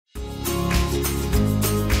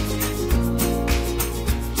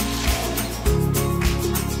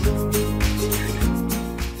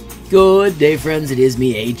Good day, friends. It is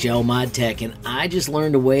me, HLModTech, and I just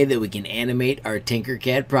learned a way that we can animate our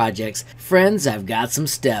Tinkercad projects. Friends, I've got some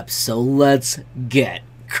steps, so let's get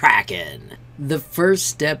cracking. The first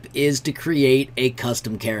step is to create a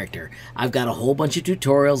custom character. I've got a whole bunch of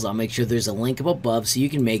tutorials. I'll make sure there's a link up above so you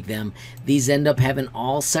can make them. These end up having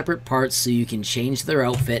all separate parts so you can change their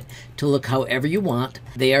outfit to look however you want.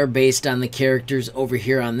 They are based on the characters over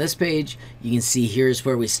here on this page. You can see here's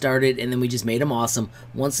where we started and then we just made them awesome.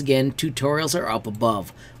 Once again, tutorials are up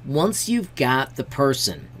above. Once you've got the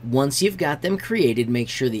person, once you've got them created, make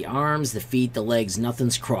sure the arms, the feet, the legs,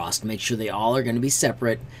 nothing's crossed. Make sure they all are going to be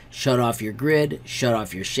separate. Shut off your grid, shut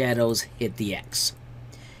off your shadows, hit the X.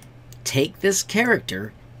 Take this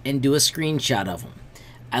character and do a screenshot of them.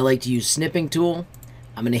 I like to use snipping tool.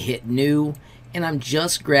 I'm going to hit new and I'm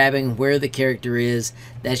just grabbing where the character is.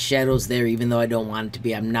 That shadow's there even though I don't want it to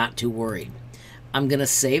be. I'm not too worried. I'm going to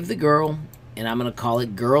save the girl and I'm going to call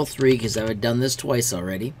it Girl 3 because I've done this twice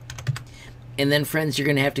already. And then, friends, you're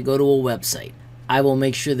going to have to go to a website. I will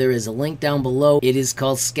make sure there is a link down below. It is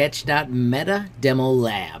called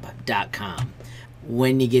sketch.metademolab.cmo.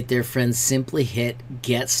 When you get there, friends, simply hit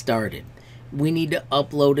Get Started. We need to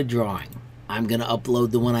upload a drawing. I'm going to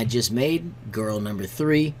upload the one I just made, Girl number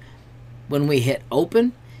 3. When we hit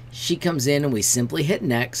Open, she comes in and we simply hit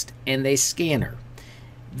Next, and they scan her.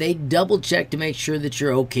 They double check to make sure that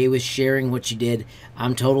you're okay with sharing what you did.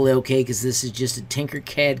 I'm totally okay because this is just a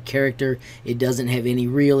Tinkercad character. It doesn't have any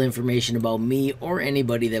real information about me or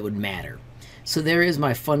anybody that would matter. So there is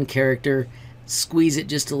my fun character. Squeeze it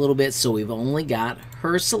just a little bit so we've only got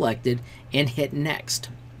her selected and hit Next.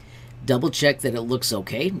 Double check that it looks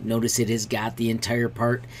okay. Notice it has got the entire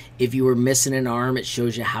part. If you were missing an arm, it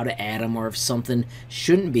shows you how to add them, or if something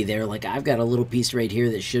shouldn't be there, like I've got a little piece right here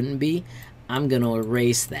that shouldn't be, I'm going to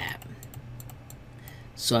erase that.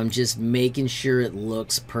 So I'm just making sure it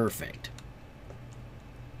looks perfect.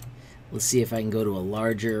 Let's see if I can go to a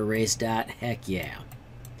larger erase dot. Heck yeah.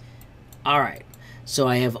 Alright, so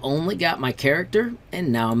I have only got my character,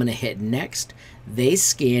 and now I'm going to hit Next. They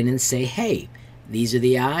scan and say, hey, these are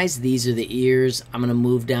the eyes, these are the ears. I'm going to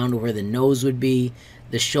move down to where the nose would be,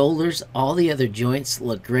 the shoulders, all the other joints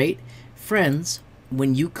look great. Friends,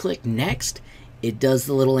 when you click Next, it does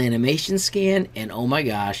the little animation scan, and oh my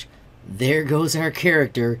gosh, there goes our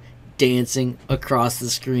character dancing across the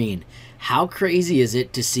screen. How crazy is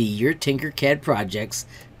it to see your Tinkercad projects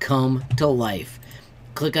come to life?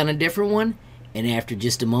 Click on a different one, and after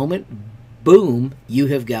just a moment, boom, you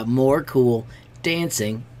have got more cool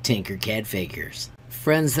dancing Tinkercad figures.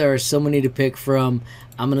 Friends, there are so many to pick from.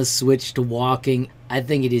 I'm going to switch to walking. I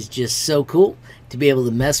think it is just so cool to be able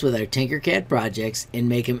to mess with our Tinkercad projects and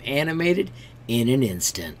make them animated in an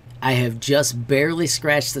instant. I have just barely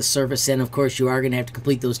scratched the surface, and of course you are going to have to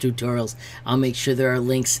complete those tutorials. I'll make sure there are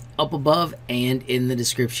links up above and in the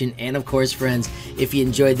description. And of course, friends, if you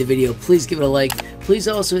enjoyed the video, please give it a like. Please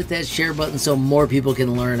also hit that share button so more people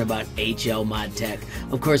can learn about HLModTech.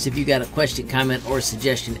 Of course, if you got a question, comment, or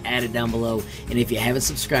suggestion, add it down below. And if you haven't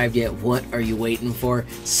subscribed yet, what are you waiting for?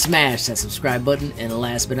 Smash that subscribe button, and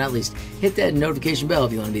last but not least, hit that notification bell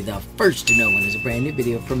if you want to be the first to know when there's a brand new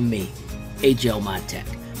video from me, HLModTech.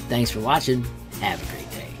 Thanks for watching. Have a great day.